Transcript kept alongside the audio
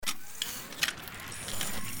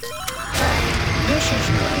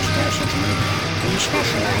you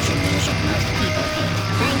specialize in music most people hate.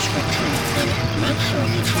 Thanks for tuning in. Make sure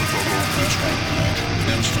you check out our Facebook page,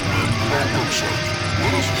 Instagram, and our website.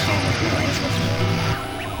 Let us share the words with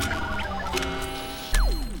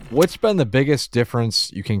you. What's been the biggest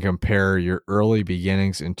difference you can compare your early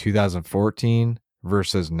beginnings in 2014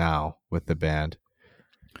 versus now with the band?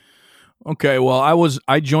 Okay, well,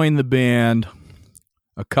 I joined the band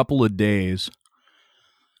a couple of days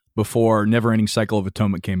before Never Ending Cycle of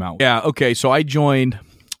Atonement came out. Yeah, okay, so I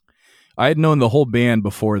had known the whole band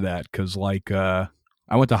before that because, I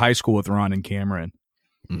went to high school with Ron and Cameron.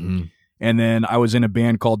 Mm-hmm. And then I was in a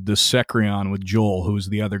band called Dissecrion with Joel, who was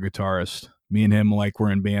the other guitarist. Me and him,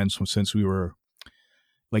 were in bands since we were,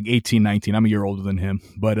 18, 19. I'm a year older than him.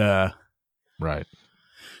 But, right.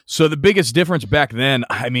 So the biggest difference back then,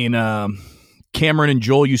 Cameron and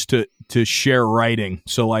Joel used to share writing.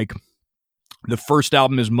 So, the first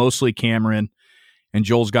album is mostly Cameron, and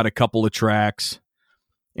Joel's got a couple of tracks.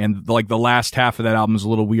 And, the last half of that album is a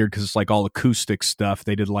little weird because it's, all acoustic stuff.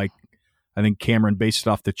 They did, I think Cameron based it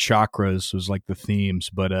off the chakras was, the themes.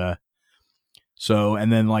 But, so,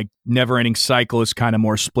 and then, Never Ending Cycle is kind of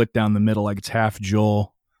more split down the middle. It's half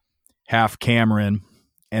Joel, half Cameron.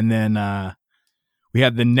 And then we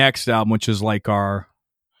had the next album, which is, our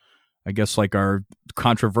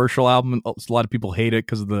controversial album. A lot of people hate it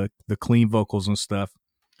because of the clean vocals and stuff.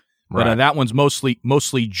 Right. But that one's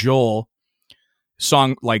mostly Joel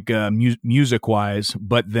song, music wise.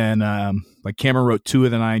 But then Cameron wrote 2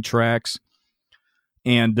 of the 9 tracks,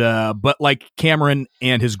 and but Cameron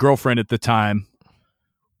and his girlfriend at the time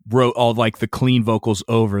wrote all the clean vocals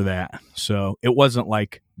over that. So it wasn't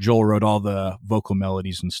like Joel wrote all the vocal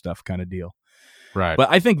melodies and stuff kind of deal. Right. But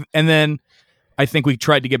I think we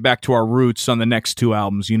tried to get back to our roots on the next 2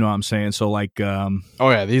 albums, you know what I'm saying? So oh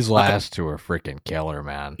yeah, these last 2 are freaking killer,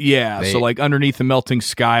 man. Yeah, so Underneath the Melting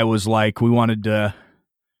Sky was we wanted to,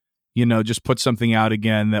 just put something out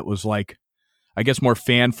again that was I guess more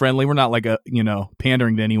fan friendly. We're not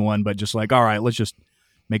pandering to anyone, but just all right, let's just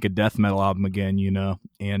make a death metal album again,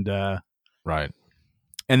 And right.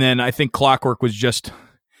 And then I think Clockwork was just,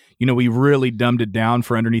 we really dumbed it down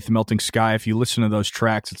for Underneath the Melting Sky. If you listen to those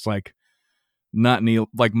tracks, it's not any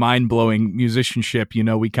mind-blowing musicianship.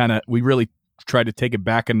 We really tried to take it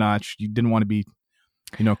back a notch. You didn't want to be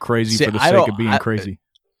crazy for the sake of being crazy.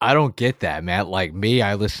 I don't get that, man. Me,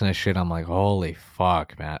 I listen to shit, I'm holy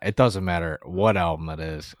fuck, man. It doesn't matter what album it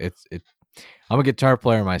is. I'm a guitar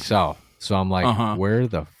player myself, so I'm where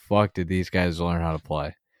the fuck did these guys learn how to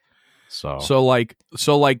play?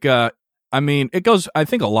 It goes, I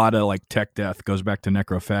think a lot of Tech Death goes back to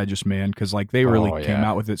Necrophagus, man, because they really came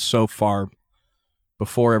out with it so far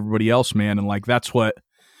before everybody else, man. And that's what,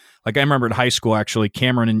 I remember at high school, actually,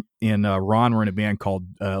 Cameron and Ron were in a band called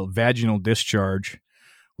Vaginal Discharge,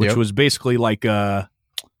 which was basically it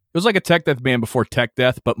was a Tech Death band before Tech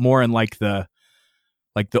Death, but more in the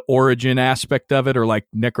origin aspect of it, or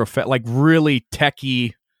really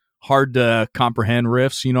techie, hard to comprehend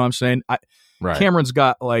riffs. You know what I'm saying? Right. Cameron's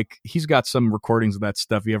got he's got some recordings of that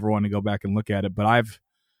stuff. If you ever want to go back and look at it, but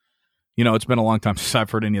it's been a long time since I've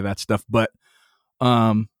heard any of that stuff. But,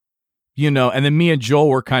 and then me and Joel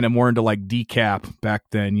were kind of more into decap back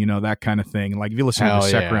then, that kind of thing. If you listen to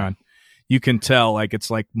Secron, you can tell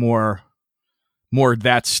it's more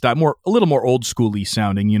that style, a little more old schooly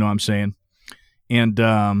sounding. You know what I'm saying? And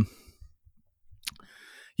so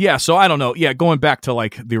I don't know. Yeah, going back to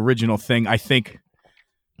the original thing, I think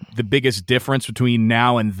the biggest difference between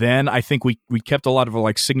now and then, I think we kept a lot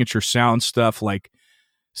of signature sound stuff,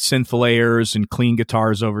 synth layers and clean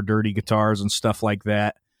guitars over dirty guitars and stuff like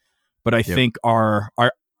that. But I think our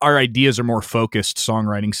ideas are more focused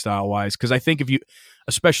songwriting style wise. Cause I think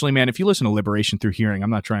especially, man, if you listen to Liberation Through Hearing, I'm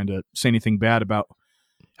not trying to say anything bad about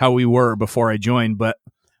how we were before I joined, but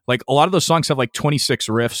a lot of those songs have 26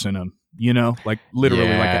 riffs in them, literally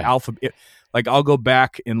an alphabet. I'll go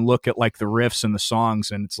back and look at the riffs and the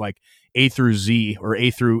songs, and it's A through Z or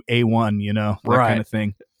A through A1, that kind of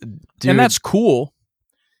thing. Dude. And that's cool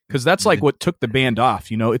because that's what took the band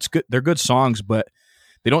off. It's good. They're good songs, but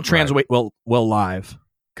they don't translate well live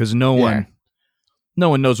because no one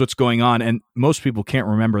knows what's going on, and most people can't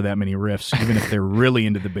remember that many riffs, even if they're really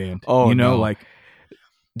into the band.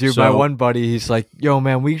 Dude, my one buddy, he's yo,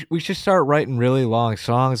 man, we should start writing really long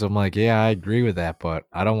songs. I'm yeah, I agree with that, but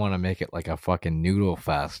I don't want to make it a fucking noodle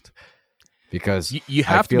fest because you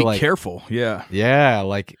have to be careful. Yeah.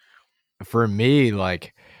 Yeah. For me, I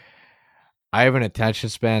have an attention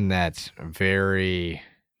span that's very,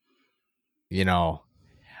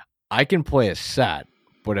 I can play a set,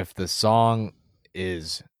 but if the song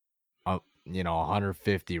is,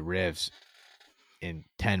 150 riffs, in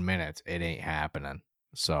 10 minutes, it ain't happening.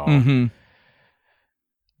 So,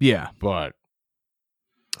 yeah. But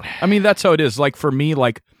I mean, that's how it is. Like for me,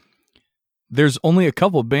 like there's only a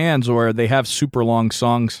couple bands where they have super long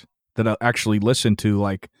songs that I actually listen to,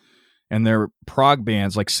 like, and they're prog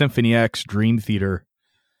bands like Symphony X, Dream Theater,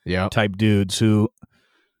 type dudes who,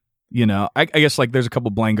 you know, I guess like there's a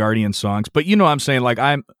couple Blind Guardian songs, but you know what I'm saying? Like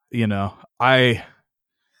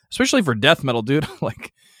especially for death metal, dude,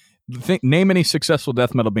 like name any successful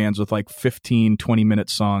death metal bands with like 15, 20-minute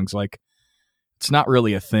songs. Like it's not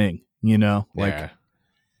really a thing, you know, like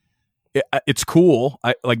it's cool.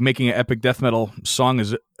 I like making an epic death metal song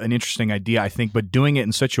is an interesting idea, I think, but doing it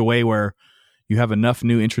in such a way where you have enough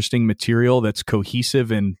new interesting material that's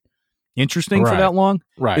cohesive and interesting for that long.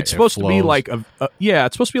 Right. It's supposed to be like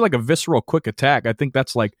it's supposed to be like a visceral quick attack. I think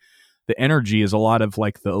that's like the energy is a lot of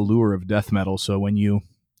like the allure of death metal. So when you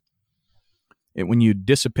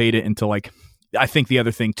dissipate it into like, I think the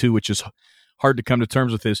other thing too, which is hard to come to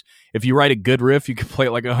terms with, is if you write a good riff, you can play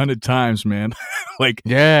it like 100 times, man. Like,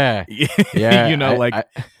 yeah, you know,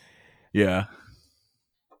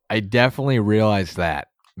 I definitely realized that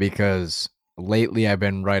because lately I've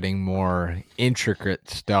been writing more intricate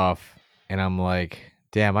stuff and I'm like,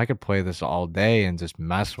 damn, I could play this all day and just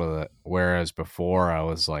mess with it. Whereas before I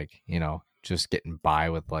was like, you know, just getting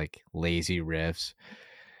by with like lazy riffs.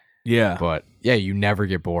 Yeah. But yeah, you never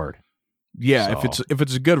get bored. Yeah. So. If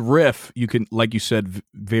it's a good riff, you can, like you said,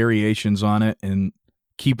 variations on it and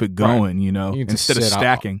keep it going, you know, instead of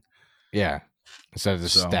stacking. Yeah. Instead of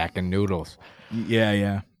just stacking noodles.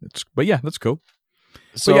 Yeah. But yeah, that's cool.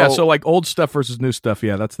 So like old stuff versus new stuff.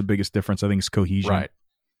 Yeah. That's the biggest difference. I think is cohesion. Right.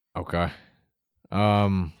 Okay.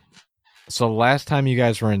 So last time you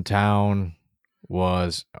guys were in town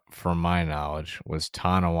was, from my knowledge, was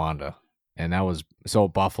Tonawanda. And that was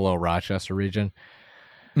Buffalo, Rochester region.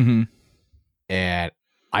 Mm-hmm. And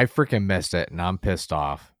I freaking missed it, and I'm pissed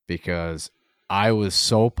off because I was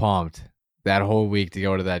so pumped that whole week to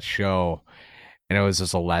go to that show, and it was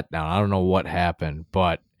just a letdown. I don't know what happened,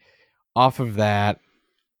 but off of that,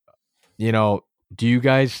 you know, do you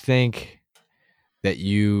guys think that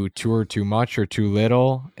you tour too much or too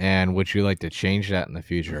little, and would you like to change that in the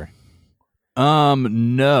future?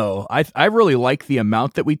 No. I really like the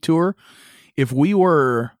amount that we tour. If we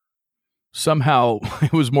were somehow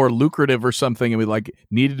it was more lucrative or something and we like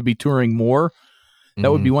needed to be touring more,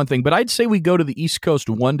 that would be one thing. But I'd say we go to the East Coast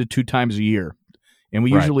 1 to 2 times a year. And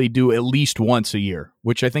we usually do at least once a year,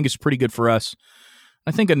 which I think is pretty good for us.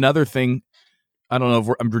 I think another thing, I don't know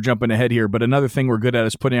if we're jumping ahead here, but another thing we're good at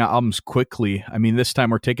is putting out albums quickly. I mean, this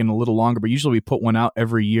time we're taking a little longer, but usually we put one out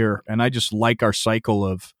every year. And I just like our cycle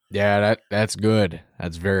of, that's good.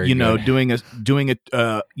 That's very good. know, doing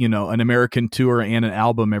a you know, an American tour and an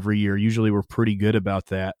album every year. Usually we're pretty good about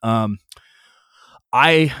that.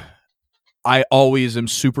 I always am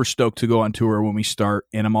super stoked to go on tour when we start,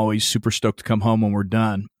 and I'm always super stoked to come home when we're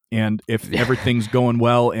done. And if everything's going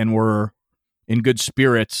well and we're in good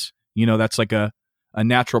spirits, you know, that's like a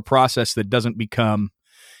natural process that doesn't become,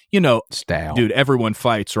 you know, stale. Dude, everyone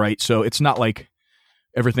fights, right? So it's not like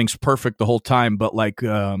everything's perfect the whole time, but like,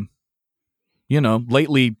 you know,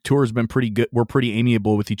 lately tour's been pretty good. We're pretty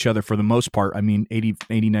amiable with each other for the most part. I mean,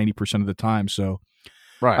 90% of the time. So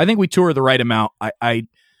I think we tour the right amount. I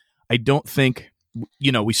don't think,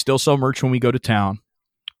 you know, we still sell merch when we go to town.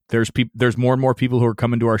 There's more and more people who are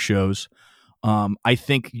coming to our shows. I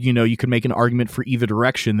think, you know, you could make an argument for either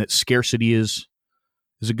direction that scarcity is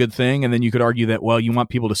a good thing. And then you could argue that, well, you want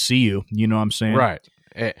people to see you, you know what I'm saying? Right.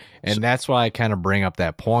 And that's why I kind of bring up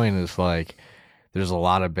that point is like, there's a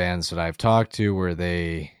lot of bands that I've talked to where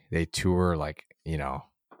they tour like, you know,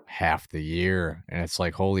 half the year. And it's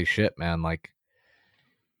like, holy shit, man. Like,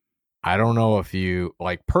 I don't know if you,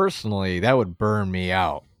 like, personally, that would burn me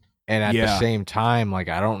out. And at the same time, like,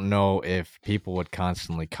 I don't know if people would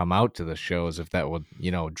constantly come out to the shows, if that would,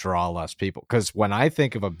 you know, draw less people. Because when I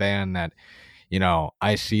think of a band that, you know,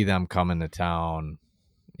 I see them coming to town,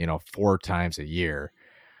 you know, 4 times a year,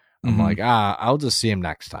 I'm like, I'll just see them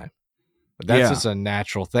next time. But that's just a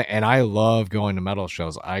natural thing. And I love going to metal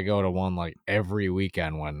shows. I go to one like every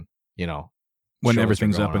weekend when, you know, when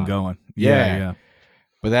everything's up and going. Yeah.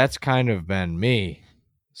 But that's kind of been me.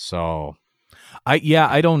 So I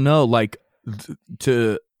don't know. Like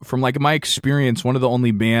from like my experience, one of the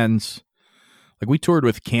only bands, like we toured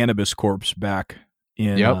with Cannabis Corpse back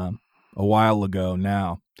in a while ago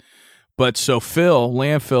now. But so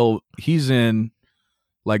Landfill, he's in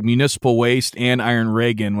like Municipal Waste and Iron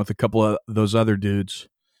Reagan with a couple of those other dudes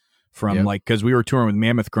from like, cause we were touring with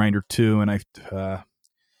Mammoth Grinder too. And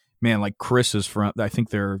man, like Chris is from, I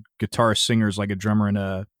think they're guitarist singers, like a drummer in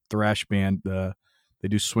a thrash band, They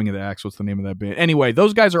do Swing of the Axe. What's the name of that band? Anyway,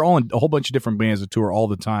 those guys are all in a whole bunch of different bands that tour all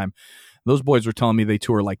the time. Those boys were telling me they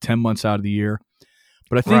tour like 10 months out of the year.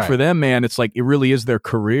 But I think for them, man, it's like it really is their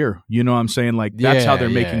career. You know what I'm saying? Like that's how they're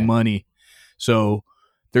making money. So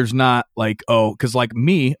there's not like, because like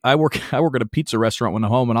me, I work at a pizza restaurant when I'm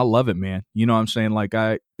home, and I love it, man. You know what I'm saying? Like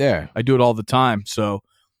I do it all the time. So,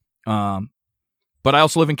 but I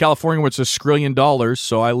also live in California, where it's $1 trillion.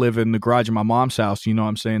 So I live in the garage of my mom's house. You know what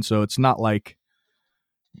I'm saying? So it's not like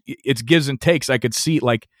it's gives and takes. I could see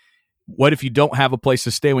like, what if you don't have a place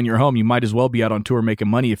to stay when you're home? You might as well be out on tour making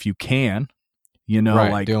money if you can. You know,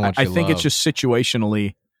 like I think it's just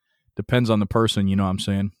situationally depends on the person. You know what I'm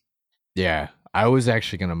saying? Yeah. I was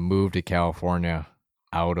actually going to move to California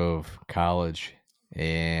out of college,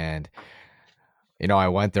 and, you know, I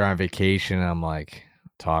went there on vacation, and I'm like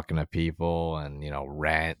talking to people and, you know,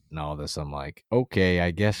 rent and all this. I'm like, okay,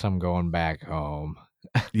 I guess I'm going back home.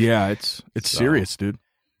 Yeah, it's serious, dude.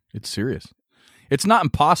 It's serious. It's not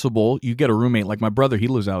impossible. You get a roommate. Like my brother, he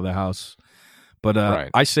lives out of the house, but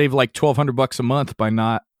I save like $1,200 a month by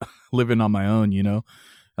not living on my own, you know?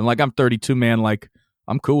 And like, I'm 32, man. Like,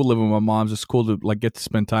 I'm cool with living with my mom's. It's cool to like get to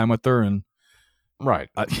spend time with her, and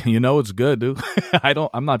you know, it's good, dude.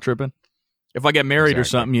 I'm not tripping. If I get married or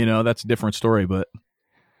something, you know, that's a different story. But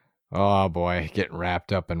oh boy, getting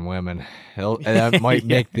wrapped up in women, that might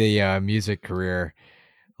make the music career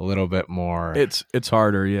a little bit more. It's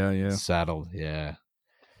harder, yeah. Settled, yeah.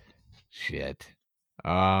 Shit.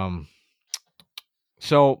 So,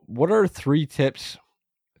 what are 3 tips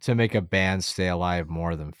to make a band stay alive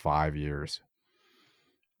more than 5 years?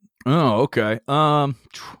 Oh, okay.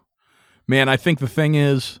 Man, I think the thing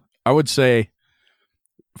is, I would say,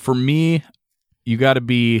 for me, you got to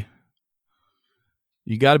be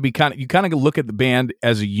kind of look at the band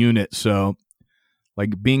as a unit. So,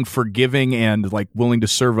 like being forgiving and like willing to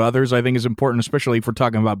serve others, I think is important, especially if we're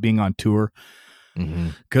talking about being on tour.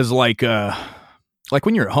 Because like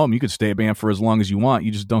when you're at home, you could stay a band for as long as you want.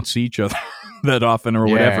 You just don't see each other that often or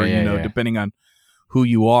whatever, depending on who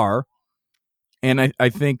you are. And I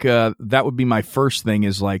think that would be my first thing,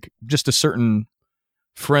 is like just a certain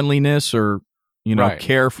friendliness or, you know,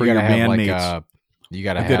 care for your bandmates. You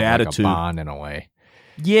got to have a good attitude, like a bond in a way.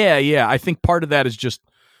 Yeah. I think part of that is just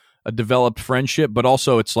a developed friendship, but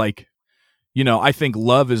also it's like, you know, I think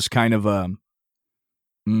love is kind of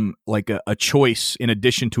like a choice in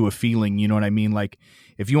addition to a feeling. You know what I mean? Like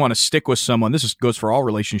if you want to stick with someone, goes for all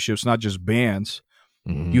relationships, not just bands.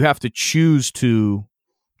 You have to choose to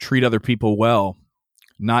treat other people well,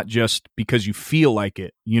 not just because you feel like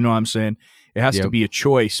it. You know what I'm saying? It has to be a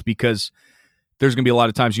choice, because there's going to be a lot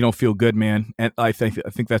of times you don't feel good, man. And I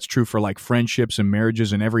think that's true for like friendships and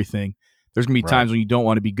marriages and everything. There's going to be times when you don't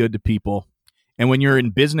want to be good to people. And when you're in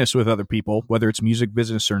business with other people, whether it's music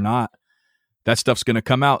business or not, that stuff's going to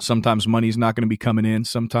come out. Sometimes money's not going to be coming in.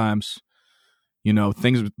 Sometimes, you know,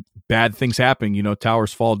 bad things happen. You know,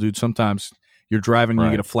 towers fall, dude. Sometimes you're driving and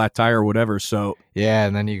you get a flat tire or whatever. So yeah,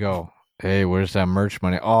 and then you go, hey, where's that merch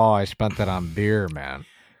money? Oh, I spent that on beer, man.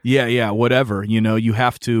 Yeah, whatever. You know, you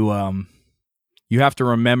have to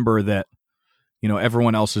remember that, you know,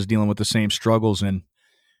 everyone else is dealing with the same struggles, and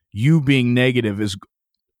you being negative is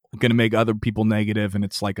going to make other people negative, and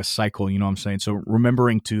it's like a cycle. You know what I'm saying? So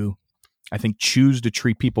remembering to, I think, choose to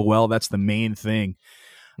treat people well. That's the main thing.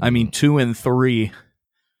 I mean, 2 and 3,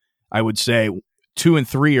 I would say 2 and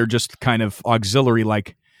 3 are just kind of auxiliary.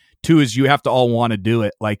 Like 2 is you have to all want to do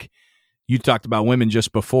it. Like you talked about women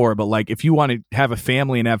just before, but like if you want to have a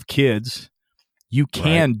family and have kids, you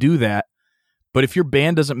can do that. But if your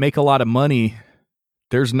band doesn't make a lot of money,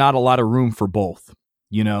 there's not a lot of room for both,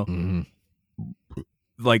 you know?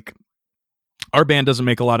 Like our band doesn't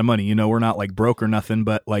make a lot of money. You know, we're not like broke or nothing,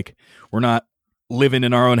 but like we're not living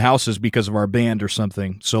in our own houses because of our band or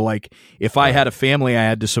something. So like if I had a family I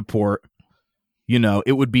had to support, you know,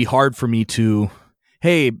 it would be hard for me to,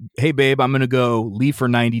 hey babe, I'm going to go leave for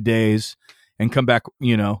 90 days and come back,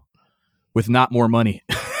 you know, with not more money.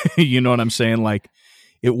 You know what I'm saying? Like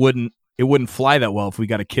it wouldn't fly that well if we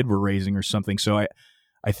got a kid we're raising or something. So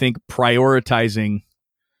I think prioritizing,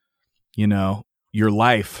 you know, your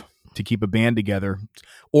life to keep a band together,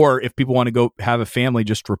 or if people want to go have a family,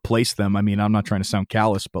 just replace them. I mean, I'm not trying to sound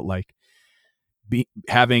callous, but like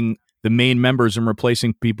having the main members and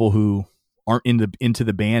replacing people who aren't into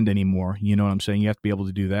the band anymore. You know what I'm saying? You have to be able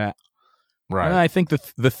to do that. Right. And I think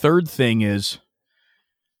the third thing is,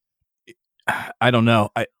 I don't know.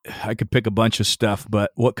 I could pick a bunch of stuff,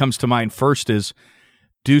 but what comes to mind first is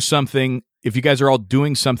do something. If you guys are all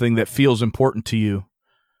doing something that feels important to you,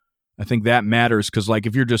 I think that matters. Cause like,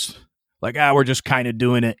 if you're just like, we're just kind of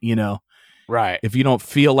doing it, you know, Right. If you don't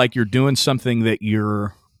feel like you're doing something that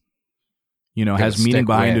you're, has meaning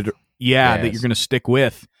behind it, that you're going to stick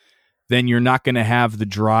with, then you're not going to have the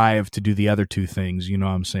drive to do the other two things. You know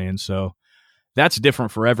what I'm saying? So that's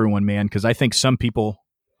different for everyone, man, because I think some people,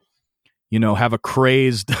 have a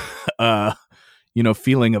crazed,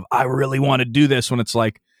 feeling of, I really want to do this, when it's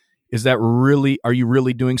like, are you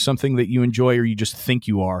really doing something that you enjoy, or you just think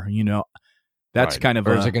you are, That's right. kind of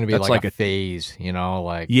or is it going to be like a phase,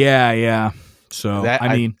 like yeah. So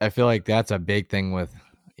I feel like that's a big thing with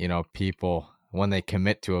people when they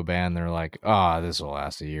commit to a band. They're like, oh, this will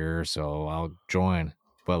last a year, so I'll join.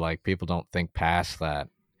 But like people don't think past that.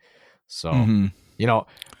 So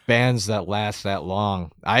bands that last that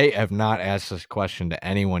long. I have not asked this question to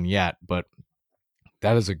anyone yet, but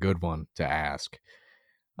that is a good one to ask.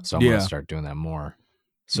 So I'm gonna start doing that more.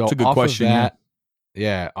 So it's a good question.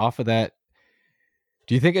 Off of that.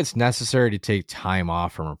 Do you think it's necessary to take time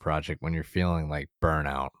off from a project when you're feeling like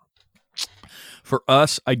burnout? For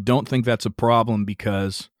us, I don't think that's a problem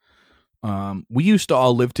because we used to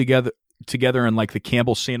all live together in like the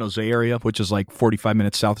Campbell, San Jose area, which is like 45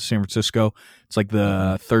 minutes south of San Francisco. It's like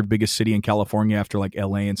the third biggest city in California after like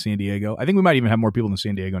LA and San Diego. I think we might even have more people than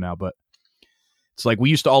San Diego now, but it's like we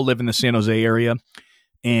used to all live in the San Jose area.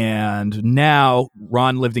 And now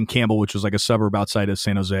Ron lived in Campbell, which was like a suburb outside of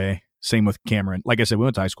San Jose. Same with Cameron. Like I said, we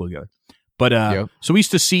went to high school together. But so we used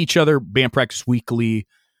to see each other, band practice weekly,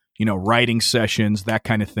 writing sessions, that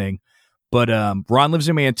kind of thing. But Ron lives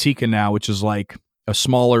in Manteca now, which is like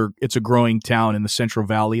it's a growing town in the Central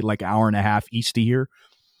Valley, like an hour and a half east of here.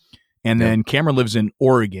 And then Cameron lives in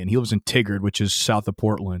Oregon. He lives in Tigard, which is south of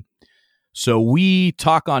Portland. So we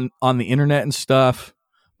talk on the internet and stuff,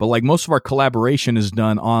 but like most of our collaboration is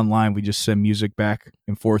done online. We just send music back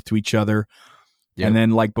and forth to each other. Yep. And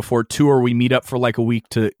then like before tour, we meet up for like a week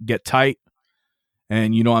to get tight.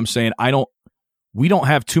 And you know what I'm saying? We don't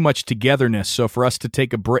have too much togetherness. So for us to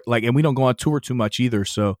take a break, and we don't go on tour too much either.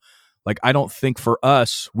 So like, I don't think for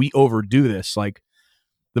us, we overdo this. Like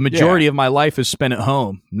the majority of my life is spent at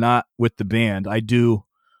home, not with the band. I do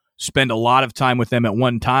spend a lot of time with them at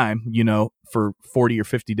one time, for 40 or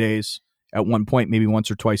 50 days at one point, maybe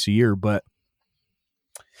once or twice a year. But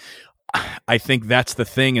I think that's the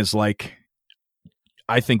thing is like,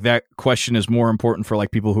 I think that question is more important for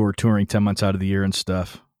like people who are touring 10 months out of the year and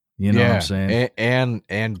stuff. You know what I'm saying?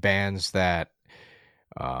 And bands that,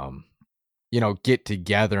 get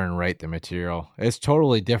together and write the material. It's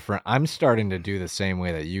totally different. I'm starting to do the same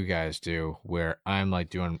way that you guys do, where I'm like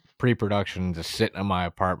doing pre-production, just sitting in my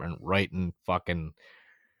apartment writing fucking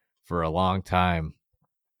for a long time.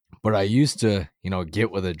 But I used to,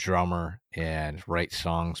 get with a drummer and write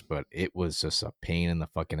songs, but it was just a pain in the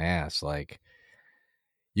fucking ass. Like,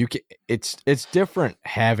 it's different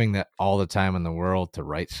having that all the time in the world to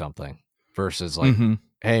write something versus like,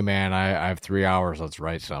 hey man, I have 3 hours. Let's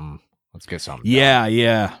write something. Let's get something. Yeah.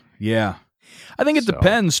 I think it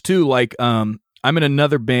depends too. Like, I'm in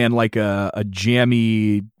another band, like a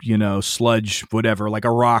jammy, sludge, whatever, like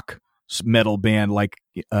a rock metal band, like,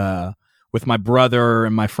 with my brother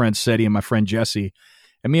and my friend Seti and my friend Jesse.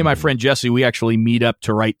 And me and my friend Jesse, we actually meet up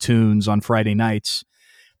to write tunes on Friday nights,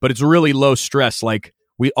 but it's really low stress. Like,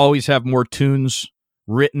 we always have more tunes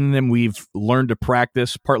written than we've learned to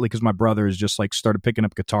practice, partly because my brother has just like started picking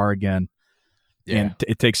up guitar again. Yeah. And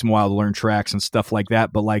it takes him a while to learn tracks and stuff like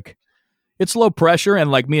that. But like, it's low pressure.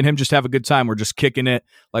 And like me and him just have a good time. We're just kicking it.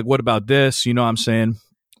 Like, what about this? You know what I'm saying?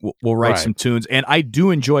 We'll write some tunes. And I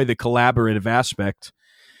do enjoy the collaborative aspect.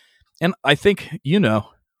 And I think,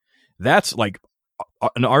 that's like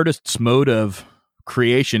an artist's mode of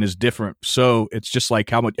creation is different. So it's just like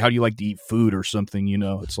how do you like to eat food or something?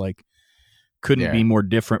 It's like couldn't be more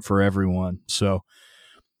different for everyone. So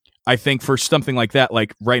I think for something like that,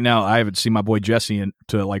 like right now, I haven't seen my boy Jesse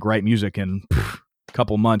to like write music in a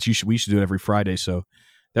couple months. We should do it every Friday. So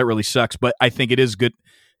that really sucks. But I think it is good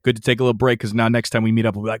to take a little break because now next time we meet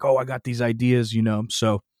up, we'll be like, oh, I got these ideas,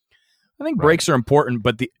 So I think breaks are important.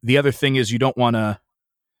 But the other thing is you don't want to.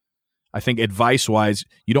 I think advice-wise,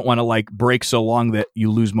 you don't want to like break so long that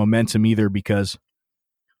you lose momentum either, because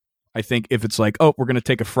I think if it's like, oh, we're going to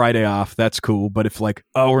take a Friday off, that's cool. But if like,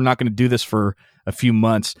 oh, we're not going to do this for a few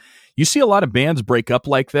months, you see a lot of bands break up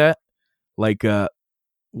like that. Like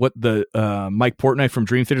what the Mike Portnoy from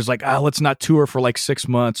Dream Theater is like, let's not tour for like 6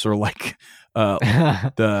 months, or like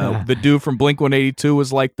the dude from Blink-182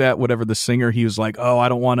 was like that. Whatever the singer, he was like, oh, I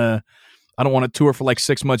don't want to tour for like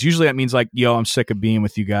 6 months. Usually that means like, yo, I'm sick of being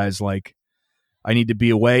with you guys. Like, I need to be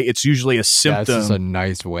away. It's usually a symptom. That's a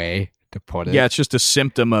nice way to put it. Yeah, it's just a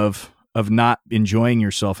symptom of not enjoying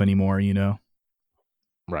yourself anymore,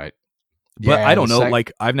 Right. But I don't know,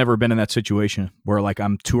 like I've never been in that situation where like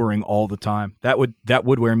I'm touring all the time. That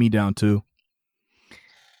would wear me down too.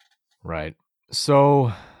 Right.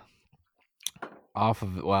 So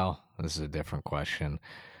this is a different question.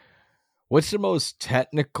 What's the most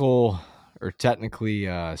technically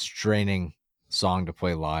straining song to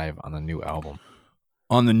play live on the new album?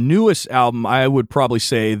 On the newest album, I would probably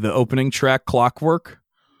say the opening track, Clockwork.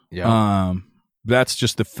 Yeah. That's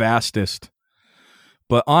just the fastest.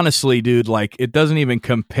 But honestly, dude, like it doesn't even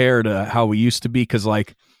compare to how we used to be, because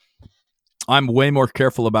like I'm way more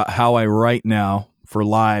careful about how I write now for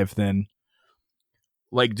live than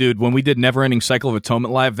like, dude, when we did Never Ending Cycle of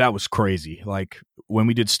Atonement live, that was crazy. Like when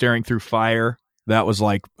we did Staring Through Fire, that was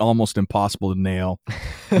like almost impossible to nail.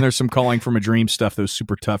 And there's some Calling from a Dream stuff that was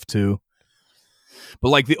super tough too. But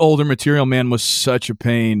like the older material, man, was such a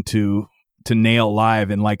pain to nail live.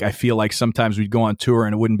 And like I feel like sometimes we'd go on tour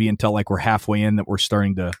and it wouldn't be until like we're halfway in that we're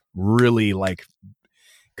starting to really like,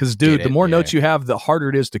 because dude, the more notes you have, the harder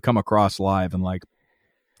it is to come across live. And like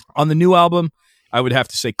on the new album, I would have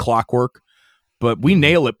to say Clockwork, but we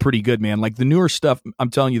nail it pretty good, man. Like the newer stuff, I'm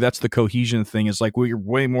telling you, that's the cohesion thing, is like we're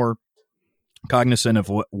way more cognizant of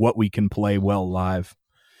what we can play well live,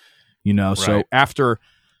 you know? Right. So after,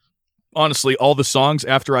 honestly, all the songs,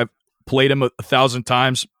 after I've played them 1,000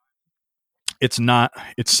 times, it's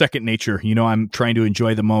second nature. You know, I'm trying to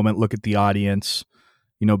enjoy the moment, look at the audience,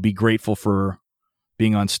 you know, be grateful for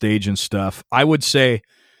being on stage and stuff. I would say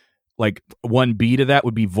like 1B to that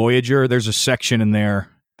would be Voyager. There's a section in there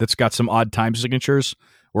that's got some odd time signatures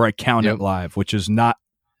where I count it live, which is not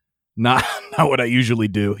what I usually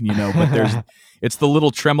do, you know, but it's the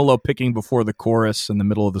little tremolo picking before the chorus in the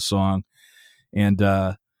middle of the song. And,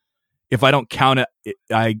 if I don't count it,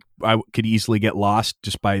 I could easily get lost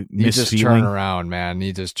just by misfeeling. You just turn around, man.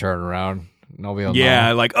 You just turn around. Nobody will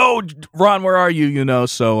know. Like, oh, Ron, where are you? You know,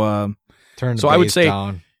 so turn the bass I would say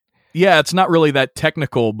down. Yeah, it's not really that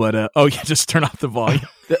technical, but just turn off the volume.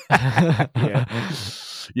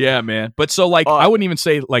 Yeah, man. But so like I wouldn't even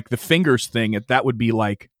say like the fingers thing. That would be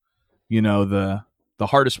like, you know, the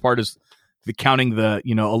hardest part is the counting the,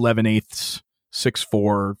 you know, 11/8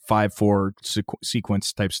 6/4 5/4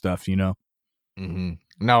 sequence type stuff, you know. Mm-hmm.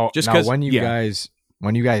 Now when you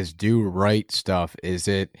guys do write stuff, is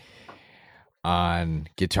it on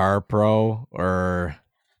Guitar Pro or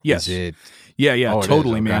yes? Is it? Yeah,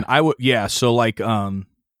 totally, okay. man. So like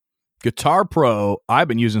Guitar Pro, I've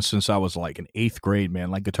been using since I was like in 8th grade,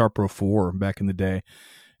 man. Like Guitar Pro 4 back in the day,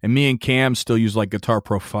 and me and Cam still use like Guitar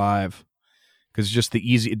Pro 5 because it's just the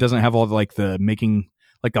easy. It doesn't have all the, like the making.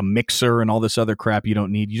 Like a mixer and all this other crap you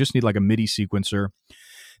don't need. You just need like a MIDI sequencer.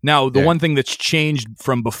 Now, the one thing that's changed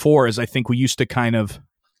from before is I think we used to kind of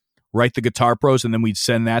write the Guitar Pros and then we'd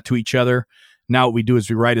send that to each other. Now what we do is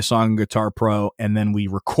we write a song in Guitar Pro and then we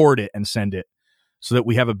record it and send it so that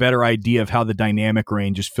we have a better idea of how the dynamic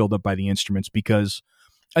range is filled up by the instruments, because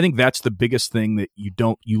I think that's the biggest thing that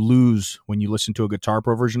you lose when you listen to a Guitar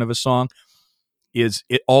Pro version of a song is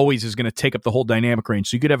it always is going to take up the whole dynamic range.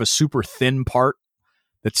 So you could have a super thin part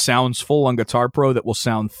that sounds full on Guitar Pro that will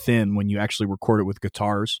sound thin when you actually record it with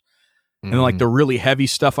guitars. Mm-hmm. And then like the really heavy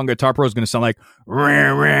stuff on Guitar Pro is going to sound like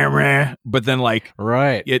rah, rah, rah, but then like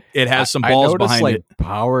it has some balls behind like it.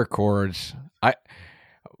 Power chords.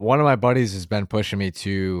 One of my buddies has been pushing me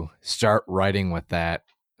to start writing with that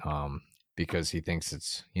because he thinks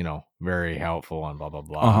it's, you know, very helpful and blah blah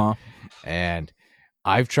blah. Uh-huh. And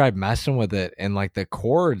I've tried messing with it, and like the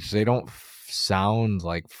chords, they don't sound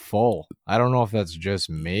like full. I don't know if that's just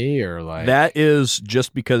me or like that is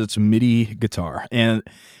just because it's MIDI guitar. And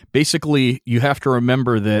basically you have to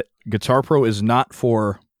remember that Guitar Pro is not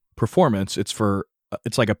for performance. It's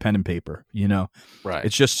like a pen and paper, you know. Right.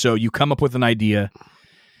 It's just so you come up with an idea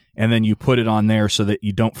and then you put it on there so that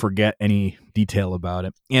you don't forget any detail about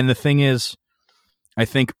it. And the thing is, I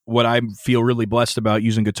think what I feel really blessed about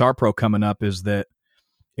using Guitar Pro coming up is that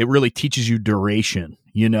it really teaches you duration.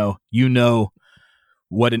 You know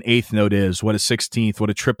what an 8th note is, what a 16th, what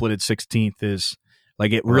a tripleted 16th is.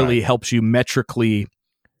 Like it really helps you metrically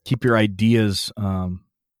keep your ideas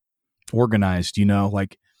organized, you know,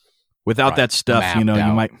 like without that stuff, mapped, you know,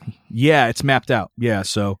 you might, it's mapped out. Yeah.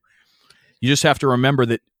 So you just have to remember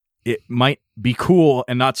that it might be cool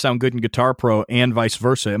and not sound good in Guitar Pro and vice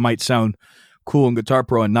versa. It might sound cool in Guitar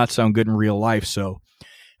Pro and not sound good in real life. So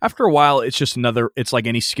after a while, it's just it's like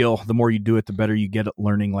any skill. The more you do it, the better you get at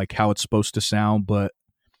learning like how it's supposed to sound. But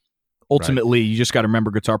ultimately, you just got to remember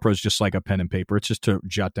Guitar Pro is just like a pen and paper. It's just to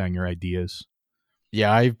jot down your ideas.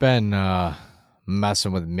 Yeah, I've been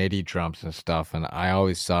messing with MIDI drums and stuff, and I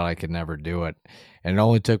always thought I could never do it. And it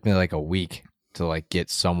only took me like a week to like get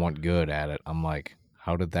somewhat good at it. I'm like,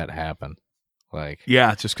 how did that happen? Like,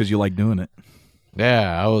 yeah, it's just because you like doing it.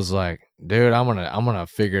 Yeah, I was like, dude, I'm gonna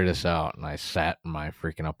figure this out, and I sat in my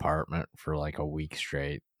freaking apartment for like a week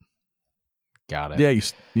straight. Got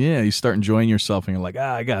it. Yeah, you start enjoying yourself, and you're like,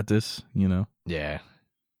 I got this. Yeah. Get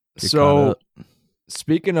So, caught up.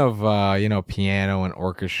 speaking of piano and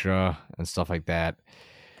orchestra and stuff like that,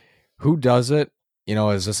 who does it?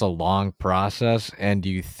 Is this a long process? And do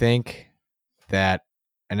you think that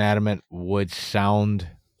Inanimate would sound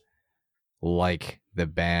like the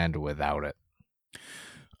band without it?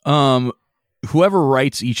 Whoever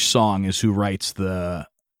writes each song is who writes the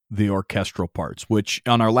orchestral parts, which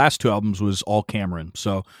on our last 2 albums was all Cameron.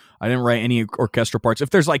 So I didn't write any orchestral parts.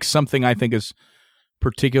 If there's like something I think is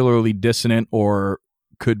particularly dissonant or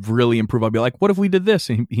could really improve, I'll be like, what if we did this?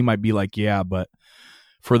 And he might be like, yeah, but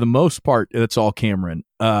for the most part, it's all Cameron.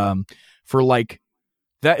 For like,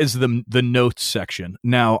 that is the notes section.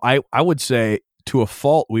 Now, I would say to a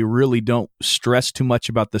fault, we really don't stress too much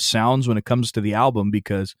about the sounds when it comes to the album,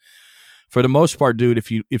 because for the most part, dude,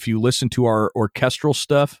 if you listen to our orchestral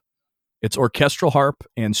stuff, it's orchestral harp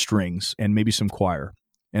and strings and maybe some choir.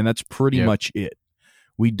 And that's pretty much it.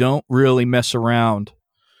 We don't really mess around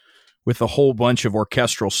with a whole bunch of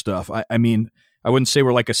orchestral stuff. I mean, I wouldn't say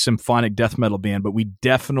we're like a symphonic death metal band, but we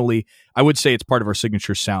definitely, I would say it's part of our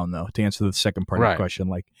signature sound, though, to answer the second part of the question.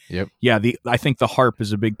 Like, I think the harp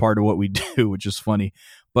is a big part of what we do, which is funny.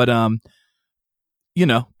 But,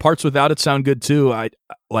 parts without it sound good too. I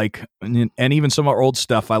like, and even some of our old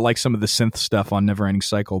stuff, I like some of the synth stuff on Neverending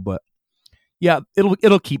Cycle, but yeah,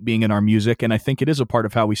 it'll keep being in our music. And I think it is a part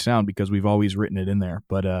of how we sound because we've always written it in there,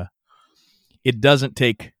 but, it doesn't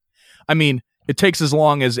take, it takes as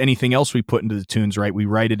long as anything else we put into the tunes, right? We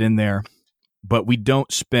write it in there, but we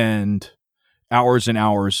don't spend hours and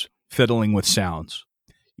hours fiddling with sounds.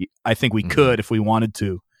 I think we could if we wanted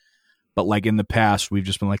to, but like in the past, we've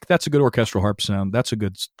just been like, that's a good orchestral harp sound. That's a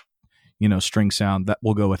good, string sound. That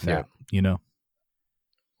we'll go with that,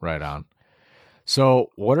 Right on.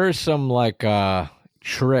 So what are some like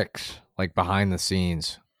tricks, like behind the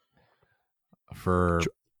scenes for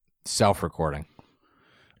self-recording?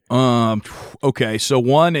 Okay. So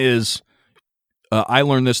one is, I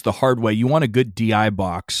learned this the hard way. You want a good DI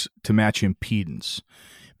box to match impedance,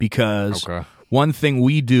 because one thing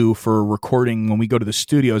we do for recording when we go to the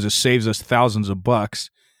studios, it saves us thousands of bucks,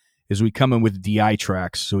 is we come in with DI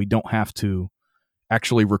tracks. So we don't have to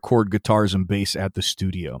actually record guitars and bass at the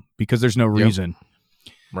studio because there's no reason.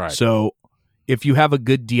 Right. So if you have a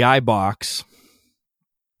good DI box,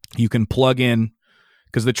 you can plug in,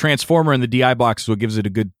 because the transformer in the DI box is what gives it a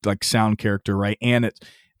good like sound character, right? And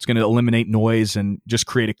it's going to eliminate noise and just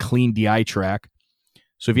create a clean DI track.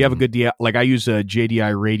 So if you have a good DI, like I use a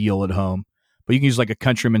JDI Radial at home, but you can use like a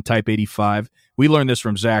Countryman Type 85. We learned this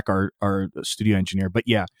from Zach, our studio engineer. But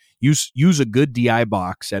yeah, use a good DI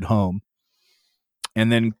box at home,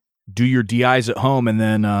 and then do your DIs at home, and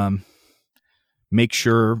then make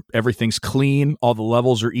sure everything's clean, all the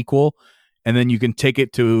levels are equal, and then you can take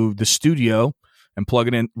it to the studio and plug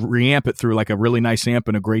it in, reamp it through like a really nice amp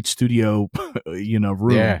in a great studio,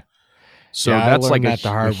 room. Yeah. So yeah, that's like that the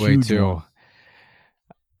hard way too. One.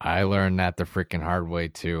 I learned that the freaking hard way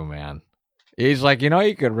too, man. He's like,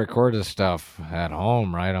 you could record this stuff at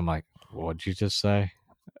home, right? I'm like, what'd you just say?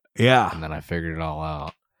 Yeah. And then I figured it all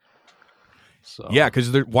out. So yeah,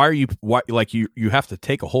 because you have to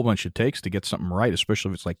take a whole bunch of takes to get something right,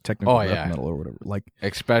 especially if it's like technical death metal or whatever. Like,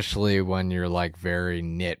 especially when you're like very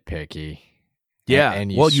nitpicky. Yeah,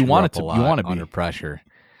 and you want it to. You want to be under pressure.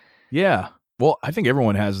 Yeah, well, I think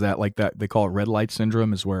everyone has that. Like that, they call it red light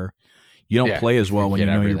syndrome, is where you don't play as well when you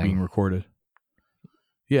know you're being recorded.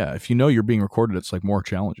 Yeah, if you know you're being recorded, it's like more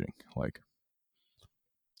challenging. Like,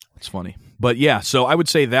 it's funny, but yeah. So I would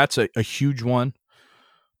say that's a huge one.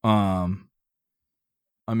 What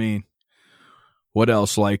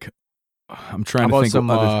else? Like, I'm trying to think some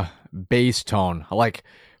of bass tone. Like,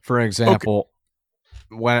 for example,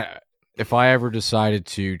 if I ever decided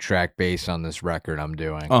to track bass on this record I'm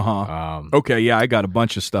doing. Okay, yeah, I got a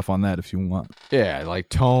bunch of stuff on that if you want. Yeah, like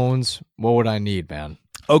tones. What would I need, man?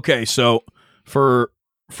 Okay, so for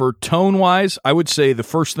tone-wise, I would say the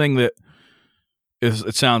first thing that is,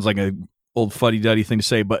 it sounds like a old fuddy-duddy thing to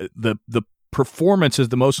say, but the performance is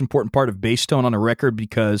the most important part of bass tone on a record,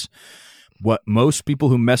 because what most people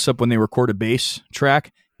who mess up when they record a bass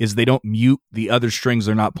track is they don't mute the other strings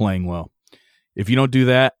they're not playing well. If you don't do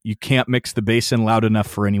that, you can't mix the bass in loud enough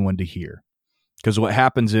for anyone to hear. Because what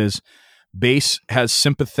happens is bass has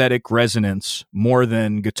sympathetic resonance more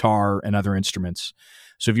than guitar and other instruments.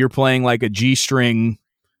 So if you're playing like a G string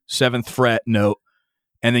 7th fret note,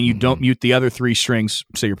 and then you don't mute the other 3 strings,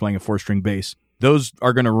 say you're playing a 4-string bass, those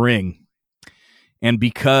are going to ring. And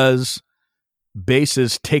because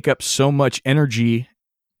basses take up so much energy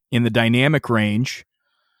in the dynamic range,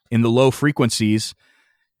 in the low frequencies,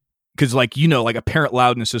 because like apparent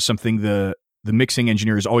loudness is something the mixing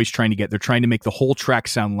engineer is always trying to get. They're trying to make the whole track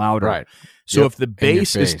sound louder. Right. So if the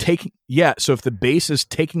bass is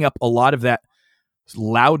taking up a lot of that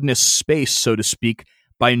loudness space, so to speak,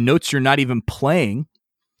 by notes you're not even playing,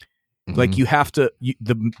 like you have to,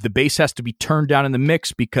 the bass has to be turned down in the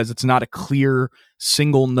mix because it's not a clear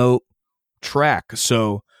single note track.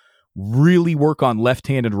 So really work on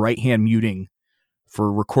left-hand and right-hand muting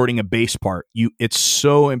for recording a bass part. It's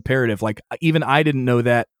so imperative. Like even I didn't know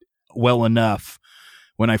that well enough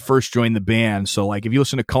when I first joined the band. So like if you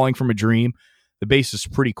listen to Calling from a Dream, the bass is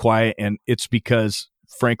pretty quiet, and it's because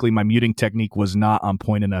frankly my muting technique was not on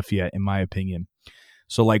point enough yet, in my opinion.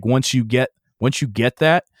 So like once you get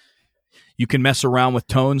that, you can mess around with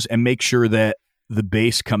tones and make sure that the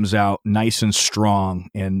bass comes out nice and strong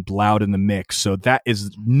and loud in the mix. So that is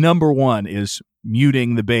number one, is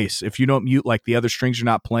muting the bass. If you don't mute like the other strings you're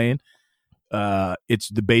not playing, it's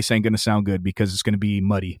the bass ain't going to sound good because it's going to be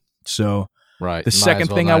muddy. So right. The second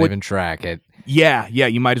thing I would even track it. Yeah,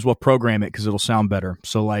 you might as well program it because it'll sound better.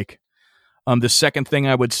 So like, the second thing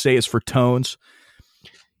I would say is for tones.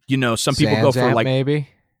 Some people go for like maybe.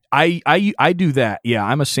 I do that. Yeah,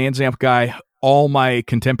 I'm a SansAmp guy. All my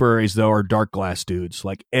contemporaries though are dark glass dudes.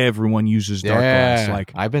 Like everyone uses dark glass.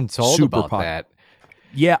 Like I've been told about that.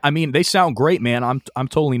 Yeah, I mean they sound great, man. I'm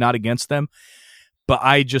totally not against them, but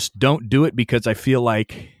I just don't do it because I feel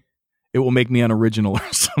like it will make me unoriginal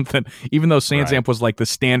or something. Even though SansAmp was like the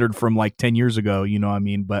standard from like 10 years ago, you know what I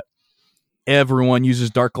mean? But everyone uses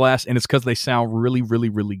dark glass, and it's because they sound really, really,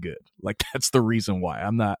 really good. Like that's the reason why.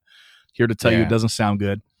 I'm not here to tell you it doesn't sound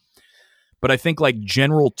good. But I think like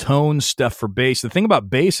general tone stuff for bass, the thing about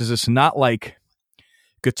bass is it's not like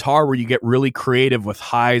guitar where you get really creative with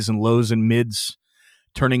highs and lows and mids,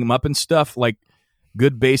 turning them up and stuff. Like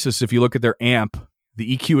good bassists, if you look at their amp,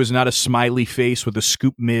 the EQ is not a smiley face with a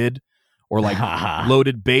scoop mid or like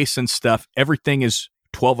loaded bass and stuff. Everything is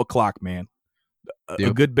 12 o'clock, man.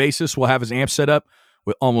 A good bassist will have his amp set up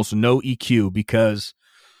with almost no EQ because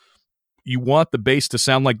you want the bass to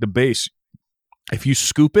sound like the bass. If you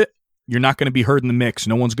scoop it, you're not going to be heard in the mix.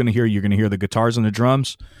 No one's going to hear you. You're going to hear the guitars and the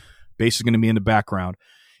drums. Bass is going to be in the background.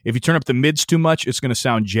 If you turn up the mids too much, it's going to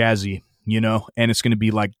sound jazzy, and it's going to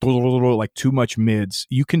be like too much mids.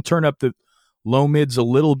 You can turn up the low mids a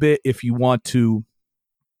little bit if you want to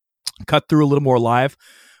cut through a little more live,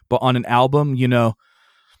 but on an album, yeah.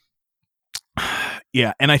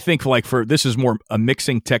 And I think this is more a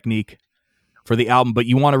mixing technique for the album, but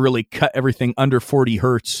you want to really cut everything under 40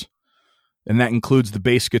 hertz. And that includes the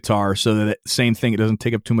bass guitar, so that same thing, it doesn't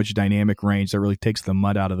take up too much dynamic range. That really takes the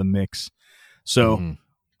mud out of the mix. So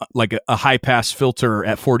like a high pass filter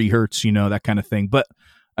at 40 hertz, that kind of thing. But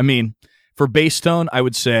I mean, for bass tone, I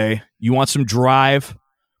would say you want some drive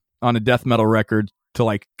on a death metal record to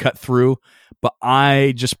like cut through, but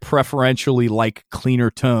I just preferentially like cleaner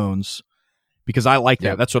tones because I like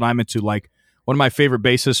that. That's what I'm into. Like one of my favorite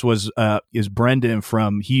bassists is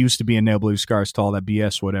Brendan he used to be in Nail Blue Scars to all that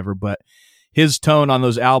BS, whatever, but his tone on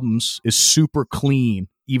those albums is super clean,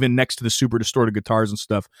 even next to the super distorted guitars and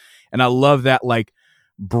stuff. And I love that like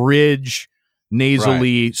bridge,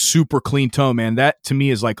 nasally, super clean tone, man. That to me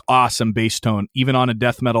is like awesome bass tone, even on a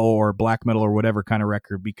death metal or black metal or whatever kind of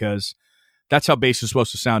record, because that's how bass is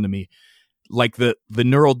supposed to sound to me. Like the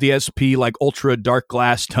Neural DSP, like ultra dark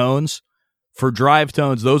glass tones for drive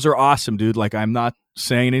tones, those are awesome, dude. Like I'm not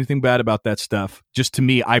saying anything bad about that stuff. Just to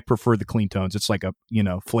me, I prefer the clean tones. It's like a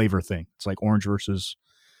flavor thing. It's like orange versus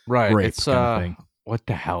grape It's kind of thing. What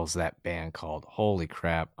the hell's that band called? Holy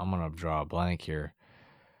crap! I'm gonna draw a blank here.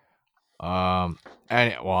 I'm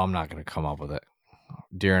not gonna come up with it.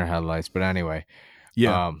 Deer in headlights, but anyway,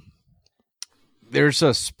 there's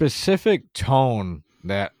a specific tone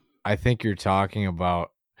that I think you're talking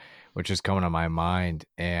about, which is coming to my mind,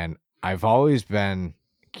 and I've always been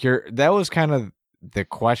curious. That was kind of the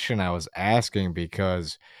question I was asking,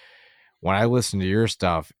 because when I listen to your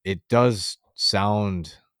stuff, it does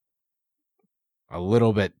sound a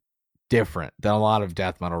little bit different than a lot of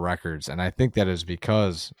death metal records. And I think that is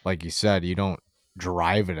because, like you said, you don't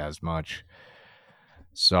drive it as much.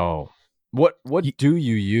 So what do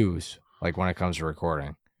you use like when it comes to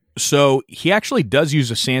recording? So he actually does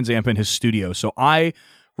use a SansAmp in his studio. So I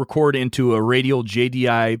record into a Radial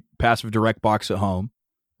JDI passive direct box at home,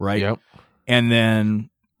 right? Yep. And then,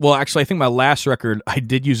 actually, I think my last record, I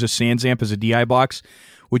did use a SansAmp as a DI box,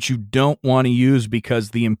 which you don't want to use because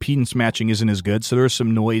the impedance matching isn't as good. So there's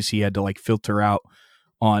some noise he had to like filter out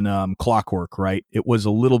on Clockwork, right? It was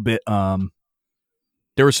a little bit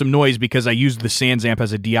there was some noise because I used the Sans amp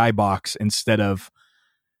as a DI box instead of.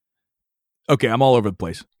 Okay, I'm all over the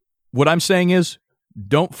place. What I'm saying is,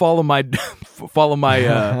 don't follow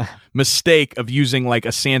my mistake of using like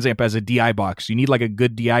a Sans amp as a DI box. You need like a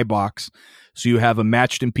good DI box so you have a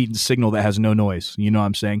matched impedance signal that has no noise. You know what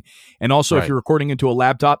I'm saying? And also, if you're recording into a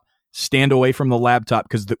laptop, stand away from the laptop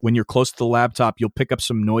because when you're close to the laptop, you'll pick up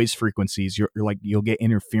some noise frequencies. You'll get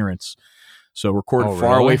interference. So record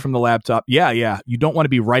far away from the laptop. Yeah. You don't want to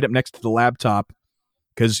be right up next to the laptop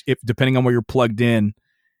because if depending on where you're plugged in,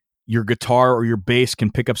 your guitar or your bass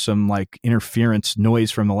can pick up some like interference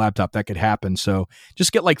noise from the laptop. That could happen. So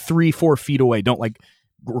just get like 3-4 feet away. Don't like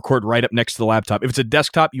record right up next to the laptop. If it's a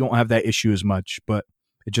desktop, you won't have that issue as much, but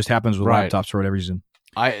it just happens with laptops for whatever reason.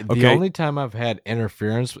 The only time I've had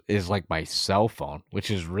interference is like my cell phone,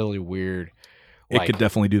 which is really weird. It could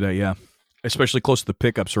definitely do that, yeah. Especially close to the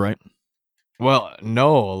pickups, right? Well,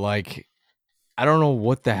 no, like I don't know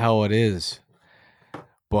what the hell it is,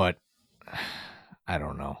 but I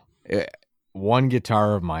don't know. One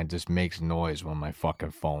guitar of mine just makes noise when my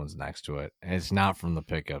fucking phone's next to it, and it's not from the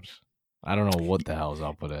pickups. I don't know what the hell's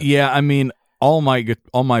up with it. Yeah, I mean, all my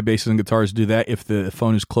basses and guitars do that if the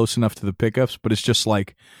phone is close enough to the pickups, but it's just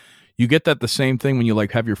like you get that the same thing when you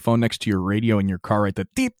like have your phone next to your radio in your car, right? The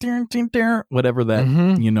deep, whatever that,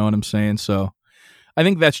 you know what I'm saying? So I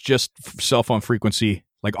think that's just cell phone frequency,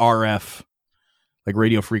 like RF, like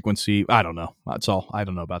radio frequency. I don't know. That's all. I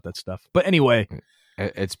don't know about that stuff. But anyway,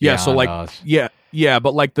 it's so like us. yeah,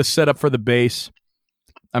 but like the setup for the bass,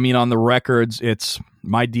 I mean, on the records, it's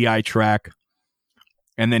my DI track,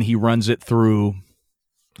 and then he runs it through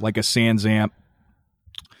like a Sans amp,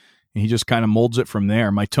 and he just kind of molds it from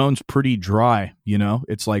there. My tone's pretty dry, you know?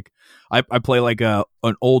 It's like I play like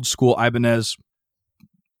an old school Ibanez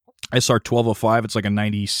SR 1205. It's like a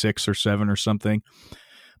 96 or 7 or something.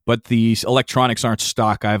 But these electronics aren't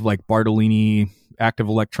stock. I have like Bartolini active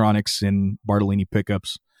electronics and Bartolini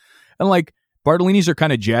pickups. And like Bartolinis are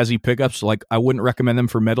kind of jazzy pickups. Like I wouldn't recommend them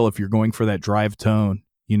for metal if you're going for that drive tone.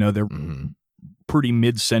 You know, they're pretty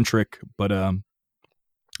mid-centric, but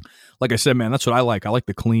like I said, man, that's what I like. I like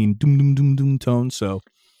the clean doom doom doom doom tone. So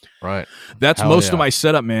right. That's most of my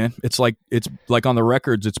setup, man. It's like on the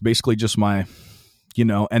records, it's basically just my, you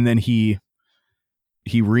know, and then he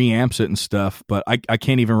reamps it and stuff, but I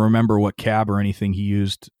can't even remember what cab or anything he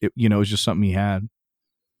used. It, you know, it was just something he had.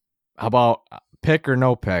 How about pick or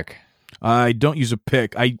no pick? I don't use a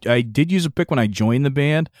pick. I did use a pick when I joined the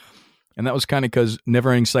band, and that was kind of because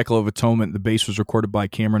Never Ending Cycle of Atonement, the bass was recorded by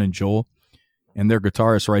Cameron and Joel, and they're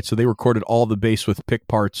guitarists, right? So they recorded all the bass with pick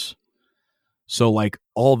parts. So like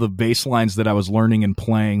all the bass lines that I was learning and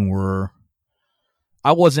playing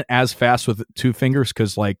I wasn't as fast with 2 fingers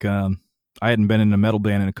because like I hadn't been in a metal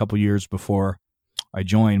band in a couple years before I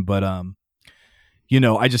joined, but you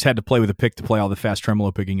know, I just had to play with a pick to play all the fast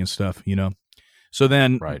tremolo picking and stuff, you know. So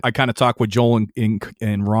then I kind of talked with Joel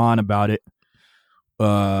and Ron about it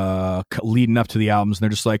leading up to the albums, and they're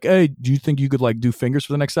just like, hey, do you think you could like do fingers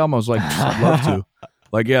for the next album? I was like, I'd love to.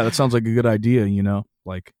 Like, yeah, that sounds like a good idea, you know?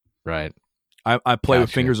 Like, right. I play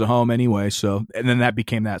with fingers at home anyway, so, and then that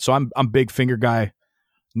became that. So I'm big finger guy,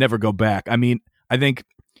 never go back. I mean, I think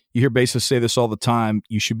you hear bassists say this all the time,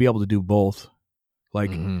 you should be able to do both.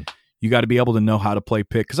 Like, you got to be able to know how to play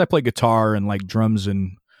pick, because I play guitar and like drums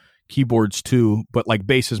and keyboards too, but like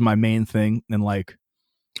bass is my main thing, and like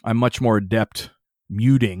I'm much more adept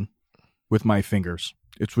muting with my fingers.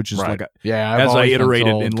 Which is like as I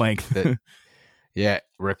iterated in length. That,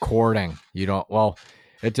 recording. You don't. Well,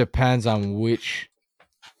 it depends on which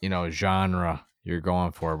genre you're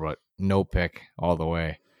going for, but no pick all the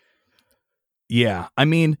way. Yeah, I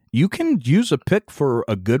mean, you can use a pick for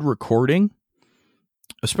a good recording,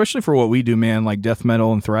 especially for what we do, man, like death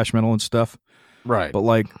metal and thrash metal and stuff. Right. But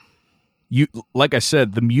like I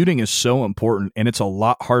said, the muting is so important, and it's a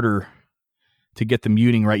lot harder to get the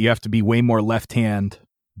muting right. You have to be way more left-hand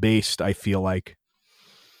based, I feel like.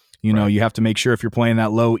 You know, you have to make sure if you're playing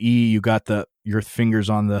that low E, you got your fingers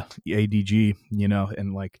on the ADG, you know,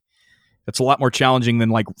 and like it's a lot more challenging than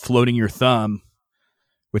like floating your thumb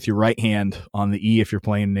with your right hand on the E if you're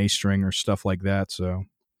playing an A string or stuff like that. So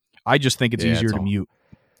I just think it's easier to mute.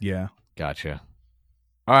 Yeah. Gotcha.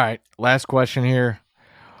 All right. Last question here.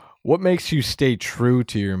 What makes you stay true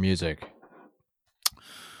to your music?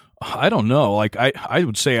 I don't know. Like I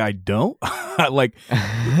would say I don't. like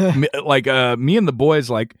me and the boys,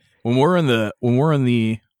 like when we're in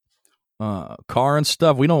the car and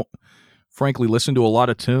stuff, we don't frankly listen to a lot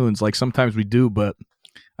of tunes. Like sometimes we do, but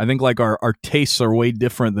I think like our tastes are way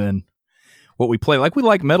different than what we play. Like we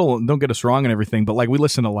like metal, don't get us wrong and everything, but like we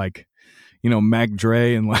listen to like, Mac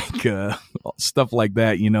Dre and like stuff like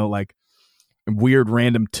that, like weird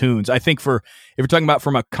random tunes. I think if you're talking about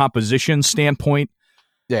from a composition standpoint,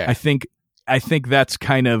 Yeah. I think that's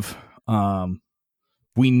kind of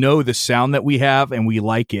we know the sound that we have and we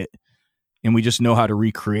like it and we just know how to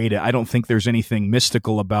recreate it. I don't think there's anything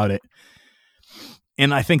mystical about it.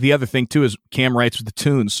 And I think the other thing too is Cam writes with the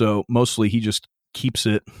tunes, so mostly he just keeps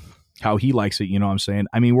it how he likes it, you know what I'm saying?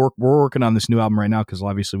 I mean, we're working on this new album right now because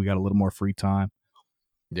obviously we got a little more free time.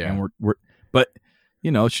 Yeah. And but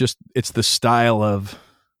it's the style of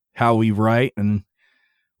how we write, and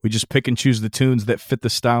we just pick and choose the tunes that fit the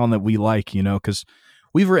style and that we like, because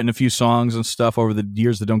we've written a few songs and stuff over the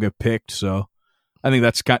years that don't get picked. So I think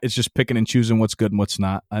it's just picking and choosing what's good and what's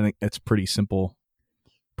not. I think it's pretty simple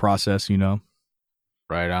process,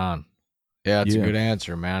 Right on. Yeah, that's a good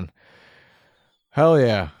answer, man. Hell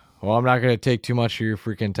yeah. Well, I'm not going to take too much of your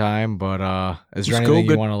freaking time, but is there anything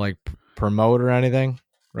you want to like promote or anything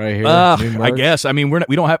right here? I guess. I mean,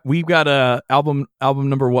 we've got a album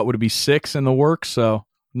number, what would it be, 6 in the works, so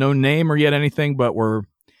no name or yet anything, but we're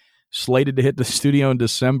slated to hit the studio in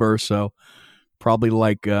December, so probably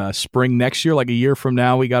like spring next year, like a year from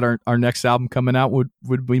now, we got our next album coming out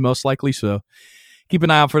would be most likely, so keep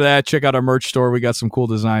an eye out for that. Check out our merch store. We got some cool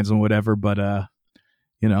designs and whatever, but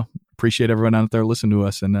appreciate everyone out there listening to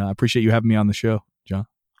us, and I appreciate you having me on the show, John.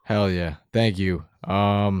 Hell yeah. Thank you.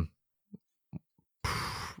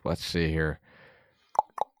 Let's see here.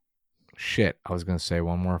 Shit, I was going to say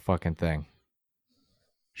one more fucking thing.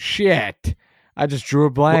 Shit. I just drew a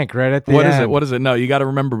blank right at the end. What is it? No, you got to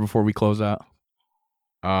remember before we close out.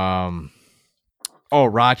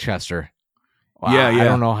 Rochester. Wow, yeah. I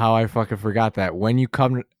don't know how I fucking forgot that. When you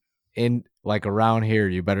come in, like, around here,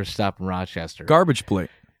 you better stop in Rochester. Garbage Plate,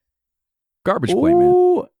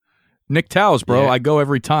 man. Nick Towers, bro. Yeah. I go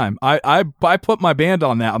every time. I put my band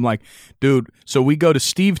on that. I'm like, dude. So we go to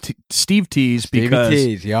Steve T's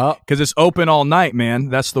because it's open all night, man.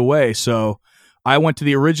 That's the way. So I went to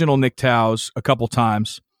the original Nick Towers a couple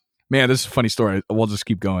times. Man, this is a funny story. We'll just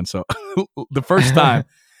keep going. So the first time,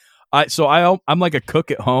 I'm like a cook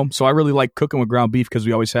at home. So I really like cooking with ground beef because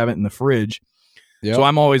we always have it in the fridge. Yep. So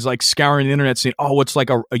I'm always like scouring the internet saying, what's like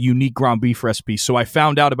a unique ground beef recipe? So I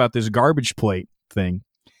found out about this Garbage Plate thing.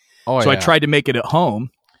 I tried to make it at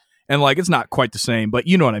home, and like it's not quite the same, but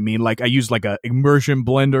you know what I mean? Like I used like a immersion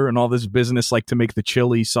blender and all this business like to make the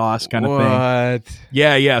chili sauce kind of thing.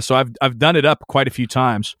 Yeah. So I've done it up quite a few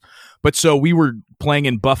times. But so we were playing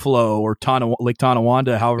in Buffalo or Lake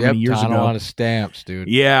Tonawanda however many years ago. Tonawanda Stamps, dude.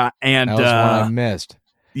 Yeah, and that was one I missed.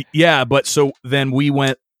 Yeah, but so then we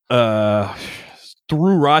went through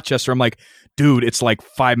Rochester. I'm like, dude, it's like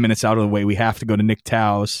 5 minutes out of the way. We have to go to Nick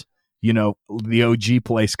Tow's, the OG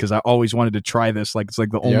place, because I always wanted to try this. Like, it's like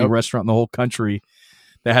the only restaurant in the whole country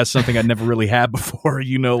that has something I'd never really had before,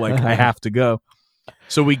 like I have to go.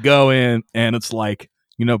 So we go in, and it's like,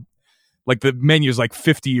 like the menu is like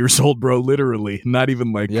 50 years old, bro, literally. Not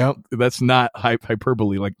even like, that's not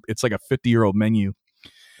hyperbole. Like, it's like a 50-year-old menu.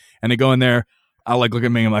 And they go in there, I like look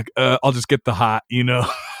at me, I'm like, I'll just get the hot,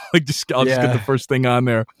 like I'll just get the first thing on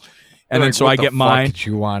there. And then so I get mine. What did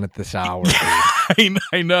you want at this hour?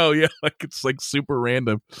 I know, yeah, like it's like super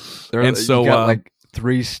random. And so you got like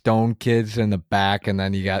 3 stone kids in the back, and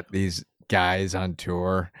then you got these guys on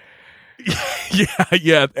tour.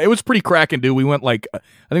 Yeah, it was pretty cracking, dude. We went like I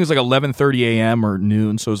think it was like 11:30 a.m. or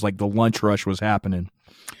noon, so it was like the lunch rush was happening.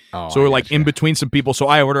 So we're like in between some people. So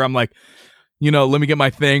I order. I'm like, let me get my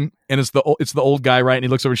thing, and it's the old guy, right? And he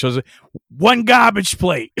looks over and shows it, 1 garbage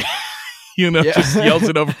plate. Just yells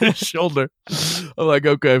it over his shoulder. I'm like,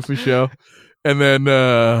 okay, for sure. And then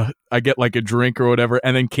I get like a drink or whatever,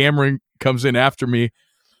 and then Cameron comes in after me,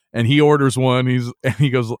 and he orders one.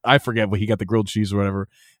 He goes, I forget what he got, the grilled cheese or whatever.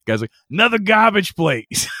 The guy's like, another garbage plate,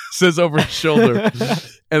 says over his shoulder.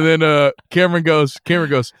 And then Cameron goes,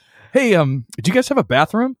 hey, do you guys have a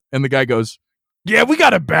bathroom? And the guy goes, yeah, we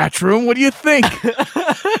got a bathroom. What do you think?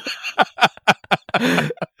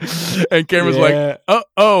 And Cameron's like,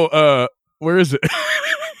 where is it?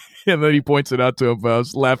 And then he points it out to him. But I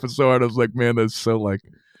was laughing so hard. I was like, man, that's so like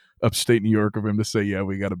upstate New York of him to say, yeah,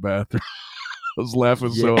 we got a bathroom. I was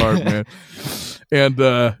laughing so hard, man. And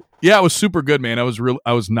it was super good, man. I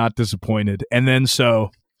was not disappointed. And then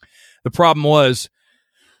so the problem was,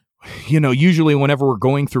 usually whenever we're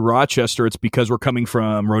going through Rochester, it's because we're coming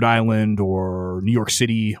from Rhode Island or New York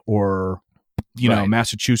City or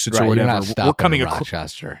Massachusetts or whatever. We're coming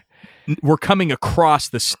Rochester. We're coming across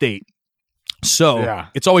the state. So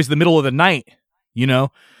it's always the middle of the night,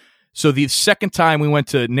 So the second time we went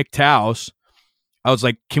to Nick Tow's, I was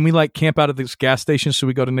like, can we like camp out at this gas station so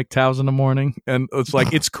we go to Nick Tow's in the morning? And it's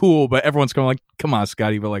like, it's cool, but everyone's going like, come on,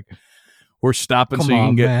 Scotty. But like, we're stopping Come so you on,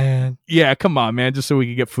 can get, man. yeah, come on, man. Just so we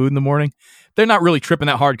can get food in the morning. They're not really tripping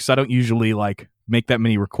that hard because I don't usually like make that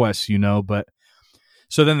many requests, you know, but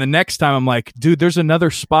so then the next time I'm like, dude, there's another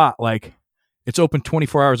spot. Like it's open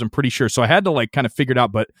 24 hours. I'm pretty sure. So I had to like kind of figure it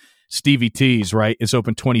out, but Stevie T's, right, is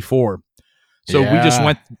open 24. So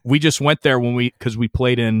we just went there because we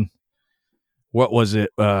played in, what was it?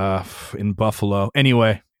 In Buffalo.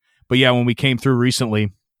 Anyway, but yeah, when we came through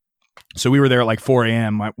recently, so we were there at like 4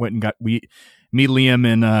 a.m. I went and me, Liam,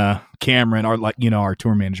 and Cameron, our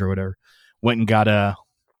tour manager or whatever, went and got a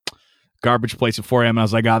garbage place at 4 a.m. And I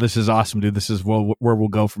was like, this is awesome, dude. This is where we'll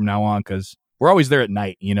go from now on because we're always there at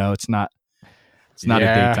night. You know, it's not a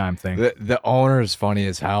daytime thing. The owner is funny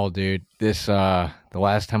as hell, dude. This the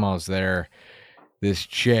last time I was there, this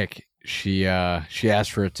chick, she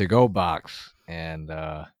asked for a to-go box, and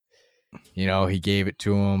he gave it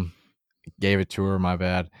to her, my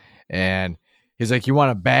bad. And he's like, you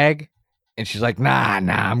want a bag? And she's like, nah,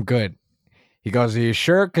 I'm good. He goes, are you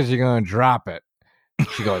sure? Because you're going to drop it.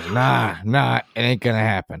 She goes, nah, it ain't going to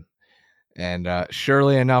happen. And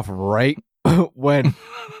surely enough, right when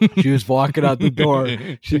she was walking out the door,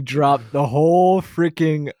 she dropped the whole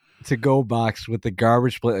freaking to-go box with the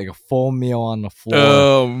garbage plate, like a full meal on the floor.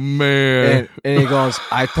 Oh, man. And he goes,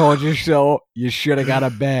 I told you so. You should have got a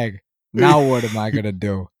bag. Now what am I going to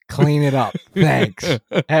do? Clean it up. Thanks.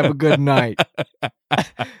 Have a good night.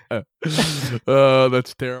 Oh,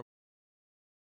 that's terrible.